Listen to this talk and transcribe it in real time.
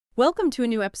Welcome to a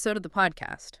new episode of the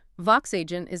podcast. Vox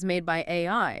Agent is made by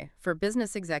AI for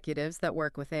business executives that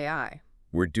work with AI.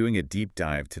 We're doing a deep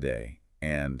dive today,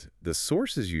 and the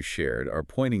sources you shared are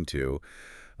pointing to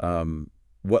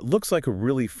what looks like a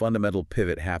really fundamental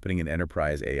pivot happening in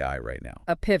enterprise AI right now.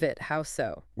 A pivot, how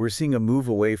so? We're seeing a move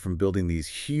away from building these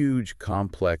huge,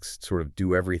 complex, sort of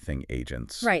do-everything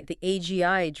agents. Right, the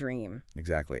AGI dream.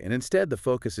 Exactly. And instead, the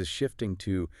focus is shifting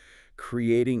to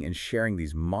creating and sharing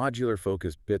these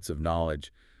modular-focused bits of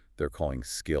knowledge they're calling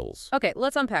skills. Okay,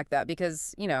 let's unpack that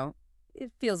because,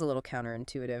 it feels a little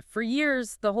counterintuitive. For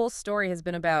years, the whole story has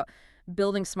been about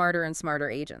building smarter and smarter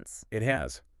agents. It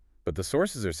has. But the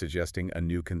sources are suggesting a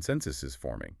new consensus is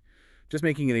forming. Just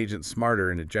making an agent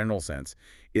smarter in a general sense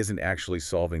isn't actually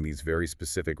solving these very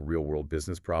specific real-world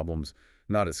business problems,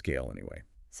 not at scale anyway.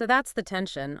 So that's the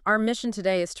tension. Our mission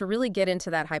today is to really get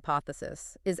into that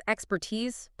hypothesis. Is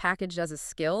expertise, packaged as a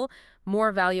skill,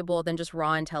 more valuable than just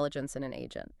raw intelligence in an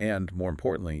agent? And more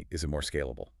importantly, is it more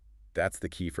scalable? That's the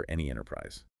key for any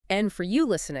enterprise. And for you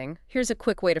listening, here's a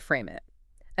quick way to frame it.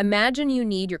 Imagine you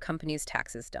need your company's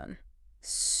taxes done.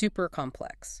 Super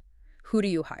complex. Who do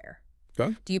you hire?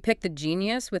 Okay. Do you pick the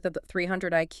genius with a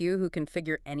 300 IQ who can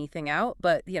figure anything out,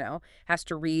 but, has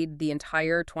to read the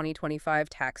entire 2025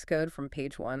 tax code from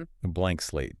page 1? A blank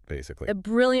slate, basically. A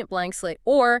brilliant blank slate.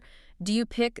 Or do you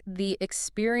pick the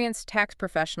experienced tax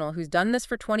professional who's done this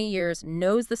for 20 years,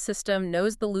 knows the system,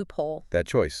 knows the loophole? That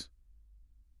choice.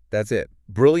 That's it.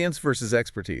 Brilliance versus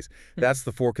expertise. That's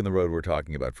the fork in the road we're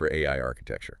talking about for AI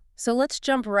architecture. So let's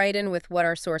jump right in with what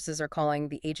our sources are calling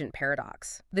the agent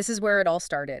paradox. This is where it all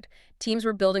started. Teams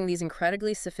were building these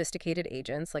incredibly sophisticated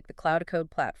agents like the Cloud Code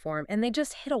platform, and they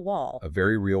just hit a wall. A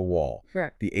very real wall.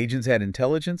 Right. The agents had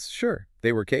intelligence? Sure,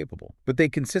 they were capable. But they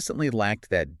consistently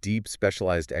lacked that deep,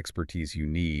 specialized expertise you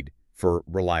need for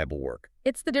reliable work.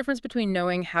 It's the difference between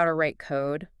knowing how to write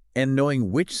code and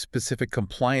knowing which specific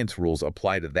compliance rules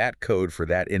apply to that code for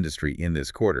that industry in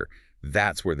this quarter.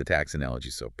 That's where the tax analogy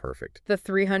is so perfect. The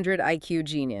 300 IQ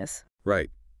genius.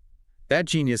 Right. That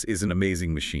genius is an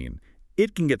amazing machine.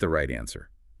 It can get the right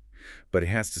answer. But it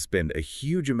has to spend a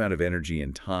huge amount of energy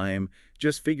and time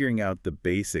just figuring out the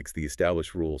basics, the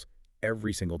established rules,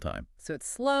 every single time. So it's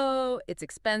slow, it's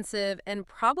expensive, and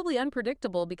probably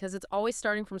unpredictable because it's always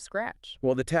starting from scratch.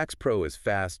 Well, the Tax Pro is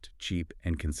fast, cheap,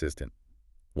 and consistent.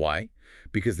 Why?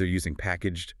 Because they're using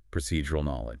packaged procedural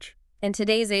knowledge. And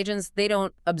today's agents, they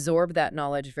don't absorb that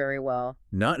knowledge very well.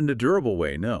 Not in a durable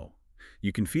way, no.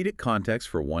 You can feed it context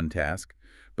for one task,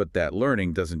 but that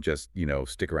learning doesn't just,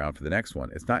 stick around for the next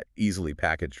one. It's not easily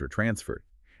packaged or transferred.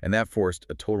 And that forced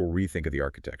a total rethink of the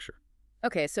architecture.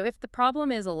 Okay, so if the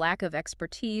problem is a lack of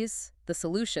expertise, the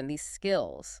solution, these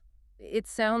skills, it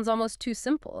sounds almost too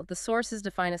simple. The sources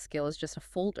define a skill as just a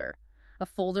folder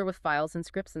with files and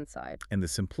scripts inside. And the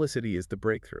simplicity is the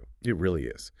breakthrough. It really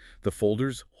is. The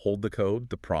folders hold the code,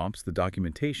 the prompts, the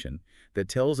documentation that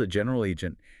tells a general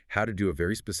agent how to do a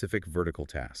very specific vertical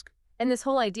task. And this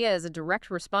whole idea is a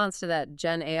direct response to that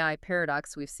Gen AI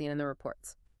paradox we've seen in the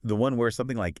reports. The one where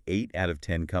something like 8 out of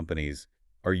 10 companies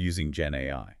are using Gen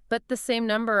AI. But the same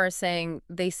number are saying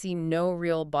they see no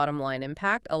real bottom line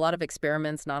impact, a lot of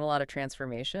experiments, not a lot of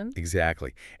transformation.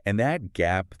 Exactly. And that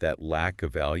gap, that lack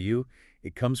of value,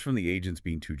 it comes from the agents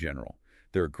being too general.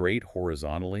 They're great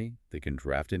horizontally. They can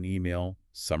draft an email,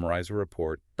 summarize a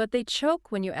report. But they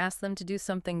choke when you ask them to do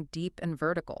something deep and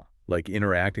vertical. Like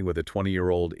interacting with a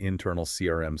 20-year-old internal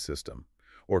CRM system,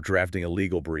 or drafting a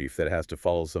legal brief that has to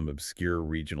follow some obscure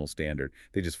regional standard.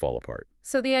 They just fall apart.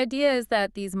 So the idea is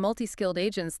that these multi-skilled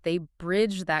agents, they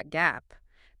bridge that gap.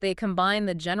 They combine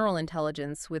the general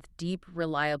intelligence with deep,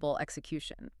 reliable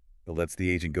execution. It lets the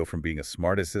agent go from being a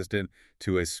smart assistant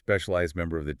to a specialized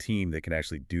member of the team that can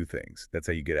actually do things. That's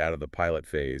how you get out of the pilot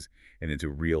phase and into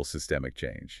real systemic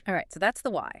change. All right, so that's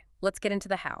the why. Let's get into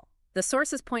the how. The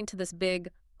sources point to this big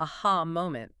aha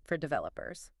moment for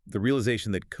developers. The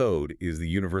realization that code is the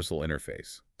universal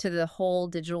interface to the whole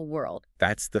digital world.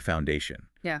 That's the foundation.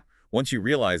 Yeah. Once you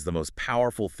realize the most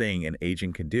powerful thing an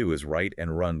agent can do is write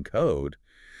and run code,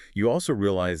 you also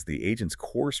realize the agent's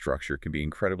core structure can be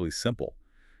incredibly simple.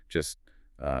 Just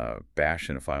bash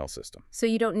in a file system. So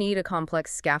you don't need a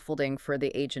complex scaffolding for the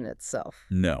agent itself?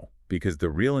 No, because the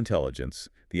real intelligence,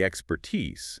 the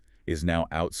expertise, is now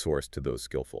outsourced to those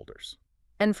skill folders.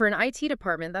 And for an IT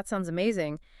department, that sounds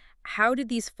amazing. How did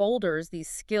these folders, these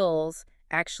skills,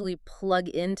 actually plug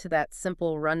into that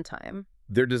simple runtime?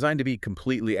 They're designed to be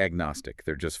completely agnostic.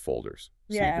 They're just folders.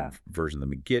 So you can version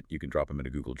them in Git, you can drop them in a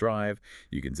Google Drive,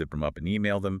 you can zip them up and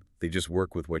email them. They just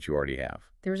work with what you already have.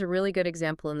 There's a really good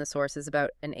example in the sources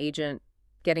about an agent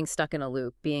getting stuck in a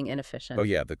loop, being inefficient. Oh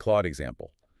yeah, the Claude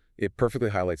example. It perfectly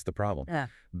highlights the problem. Yeah.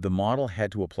 The model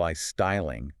had to apply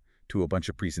styling to a bunch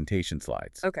of presentation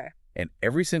slides. Okay. And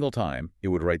every single time, it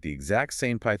would write the exact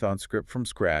same Python script from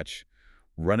scratch,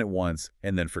 run it once,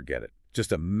 and then forget it.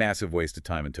 Just a massive waste of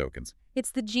time and tokens. It's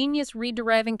the genius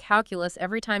rederiving calculus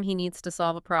every time he needs to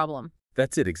solve a problem.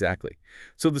 That's it, exactly.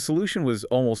 So the solution was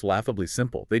almost laughably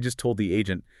simple. They just told the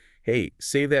agent, hey,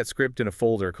 save that script in a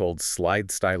folder called slide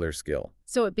styler skill.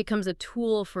 So it becomes a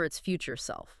tool for its future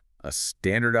self. A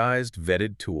standardized,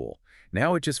 vetted tool.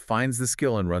 Now it just finds the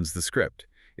skill and runs the script.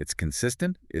 It's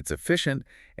consistent, it's efficient,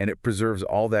 and it preserves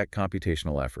all that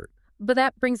computational effort. But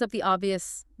that brings up the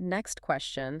obvious next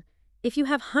question. If you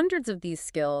have hundreds of these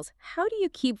skills, how do you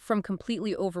keep from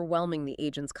completely overwhelming the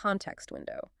agent's context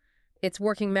window? Its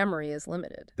working memory is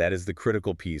limited. That is the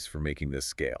critical piece for making this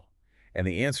scale. And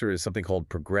the answer is something called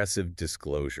progressive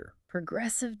disclosure.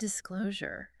 Progressive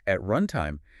disclosure. At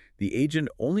runtime, the agent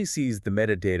only sees the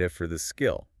metadata for the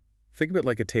skill. Think of it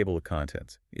like a table of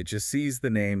contents. It just sees the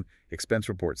name, expense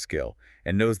report skill,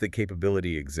 and knows that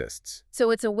capability exists.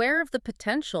 So it's aware of the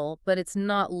potential, but it's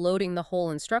not loading the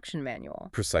whole instruction manual.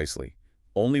 Precisely.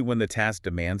 Only when the task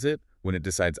demands it, when it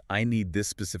decides, I need this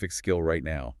specific skill right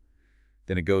now,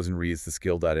 then it goes and reads the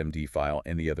skill.md file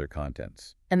and the other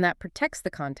contents. And that protects the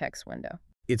context window.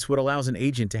 It's what allows an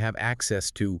agent to have access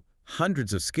to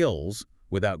hundreds of skills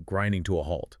without grinding to a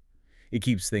halt. It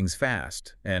keeps things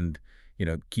fast and,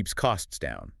 keeps costs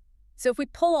down. So if we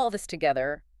pull all this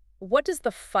together, what does the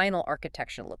final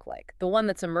architecture look like, the one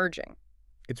that's emerging?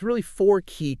 It's really 4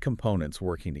 key components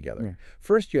working together. Yeah.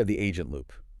 First, you have the agent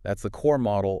loop. That's the core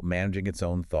model managing its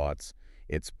own thoughts.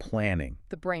 It's planning.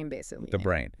 The brain, basically. The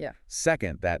brain. Yeah.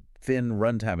 Second, that thin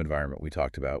runtime environment we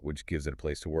talked about, which gives it a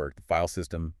place to work, the file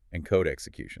system and code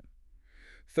execution.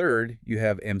 Third, you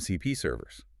have MCP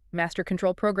servers. Master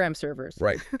Control Program servers.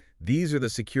 Right. These are the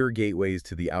secure gateways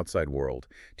to the outside world,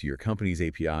 to your company's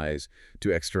APIs,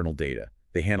 to external data.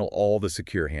 They handle all the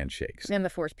secure handshakes. And the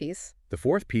fourth piece? The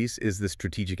fourth piece is the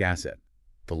strategic asset,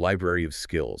 the library of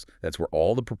skills. That's where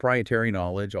all the proprietary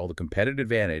knowledge, all the competitive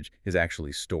advantage is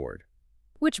actually stored.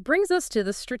 Which brings us to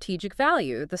the strategic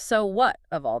value, the so what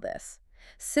of all this.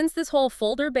 Since this whole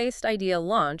folder-based idea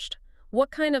launched,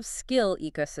 what kind of skill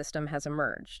ecosystem has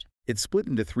emerged? It's split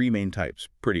into 3 main types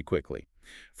pretty quickly.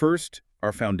 First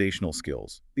are foundational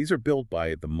skills. These are built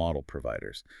by the model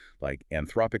providers, like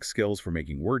Anthropic skills for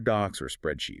making Word docs or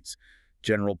spreadsheets,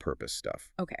 general purpose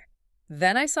stuff. Okay.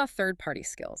 Then I saw third-party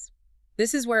skills.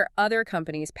 This is where other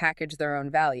companies package their own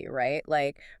value, right?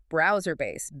 Like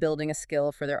browser-based, building a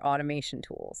skill for their automation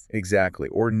tools. Exactly,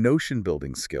 or notion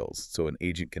building skills, so an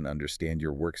agent can understand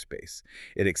your workspace.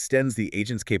 It extends the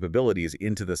agent's capabilities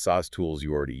into the SaaS tools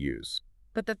you already use.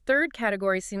 But the third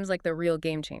category seems like the real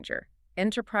game changer,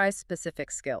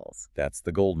 enterprise-specific skills. That's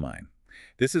the gold mine.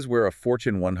 This is where a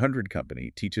Fortune 100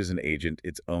 company teaches an agent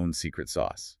its own secret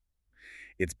sauce.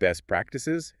 Its best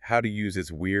practices, how to use its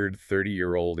weird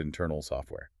 30-year-old internal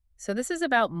software. So this is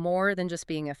about more than just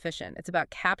being efficient. It's about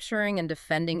capturing and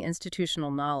defending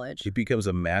institutional knowledge. It becomes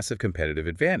a massive competitive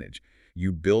advantage.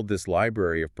 You build this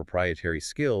library of proprietary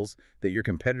skills that your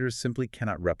competitors simply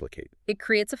cannot replicate. It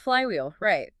creates a flywheel,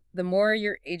 right? The more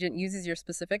your agent uses your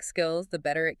specific skills, the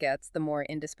better it gets, the more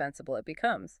indispensable it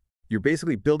becomes. You're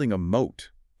basically building a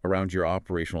moat around your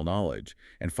operational knowledge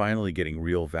and finally getting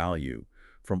real value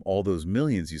from all those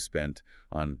millions you spent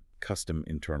on custom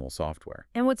internal software.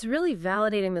 And what's really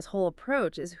validating this whole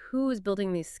approach is who is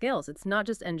building these skills. It's not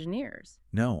just engineers.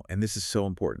 No, and this is so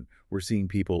important. We're seeing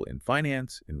people in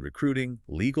finance, in recruiting,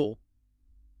 legal.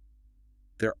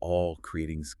 They're all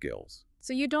creating skills.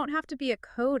 So you don't have to be a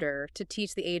coder to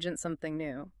teach the agent something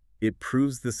new. It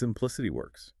proves the simplicity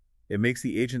works. It makes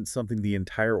the agent something the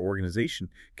entire organization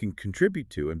can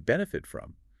contribute to and benefit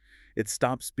from. It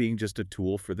stops being just a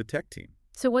tool for the tech team.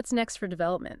 So what's next for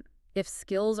development? If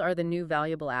skills are the new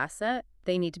valuable asset,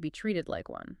 they need to be treated like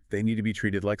one. They need to be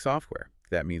treated like software.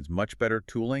 That means much better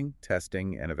tooling,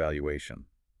 testing, and evaluation.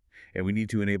 And we need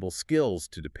to enable skills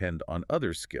to depend on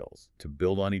other skills, to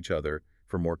build on each other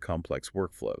for more complex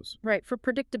workflows. Right, for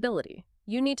predictability.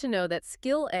 You need to know that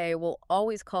skill A will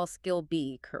always call skill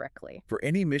B correctly. For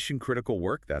any mission-critical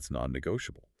work, that's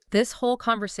non-negotiable. This whole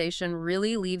conversation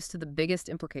really leads to the biggest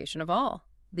implication of all,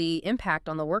 the impact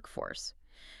on the workforce.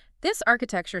 This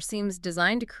architecture seems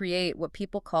designed to create what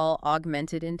people call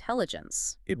augmented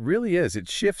intelligence. It really is. It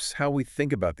shifts how we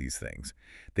think about these things.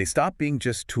 They stop being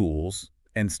just tools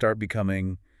and start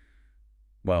becoming,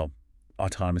 well,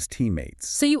 autonomous teammates.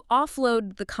 So you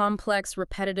offload the complex,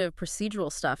 repetitive,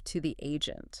 procedural stuff to the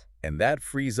agent. And that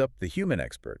frees up the human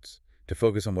experts to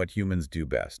focus on what humans do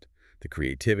best. The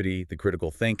creativity, the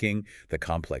critical thinking, the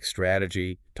complex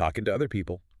strategy, talking to other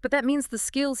people. But that means the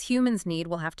skills humans need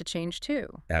will have to change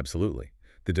too. Absolutely.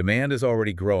 The demand is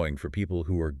already growing for people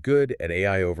who are good at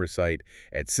AI oversight,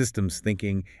 at systems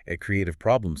thinking, at creative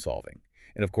problem solving,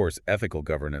 and of course, ethical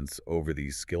governance over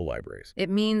these skill libraries.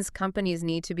 It means companies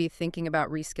need to be thinking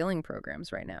about reskilling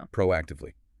programs right now.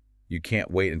 Proactively. You can't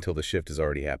wait until the shift has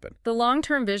already happened. The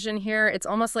long-term vision here, it's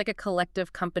almost like a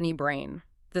collective company brain.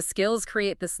 The skills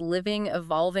create this living,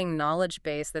 evolving knowledge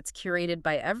base that's curated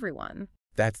by everyone.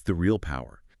 That's the real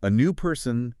power. A new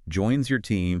person joins your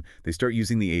team, they start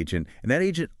using the agent, and that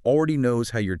agent already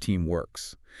knows how your team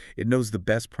works. It knows the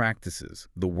best practices,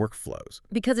 the workflows.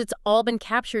 Because it's all been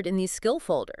captured in these skill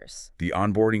folders. The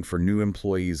onboarding for new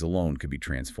employees alone could be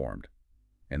transformed,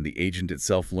 and the agent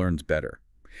itself learns better.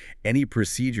 Any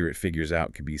procedure it figures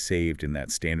out can be saved in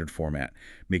that standard format,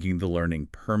 making the learning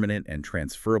permanent and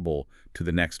transferable to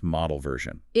the next model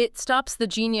version. It stops the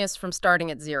genius from starting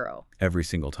at zero. Every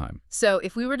single time. So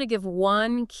if we were to give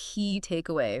one key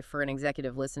takeaway for an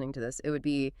executive listening to this, it would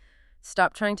be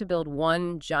stop trying to build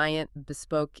one giant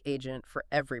bespoke agent for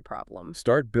every problem.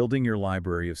 Start building your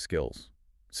library of skills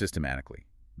systematically.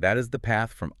 That is the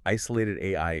path from isolated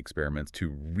AI experiments to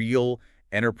real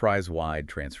enterprise-wide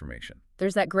transformation.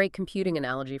 There's that great computing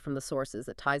analogy from the sources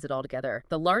that ties it all together.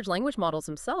 The large language models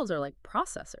themselves are like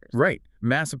processors. Right.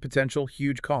 Massive potential,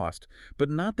 huge cost, but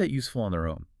not that useful on their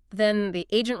own. Then the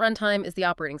agent runtime is the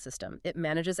operating system. It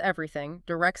manages everything,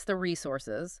 directs the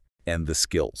resources. And the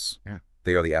skills. Yeah.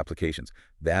 They are the applications.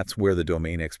 That's where the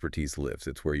domain expertise lives.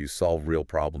 It's where you solve real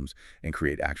problems and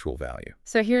create actual value.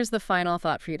 So here's the final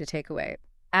thought for you to take away.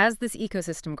 As this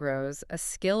ecosystem grows, a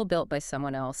skill built by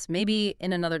someone else, maybe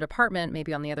in another department,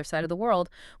 maybe on the other side of the world,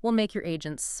 will make your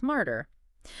agents smarter.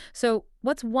 So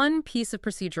what's one piece of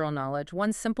procedural knowledge,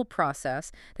 one simple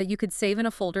process that you could save in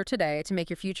a folder today to make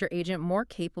your future agent more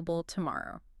capable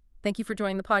tomorrow? Thank you for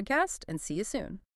joining the podcast, and see you soon.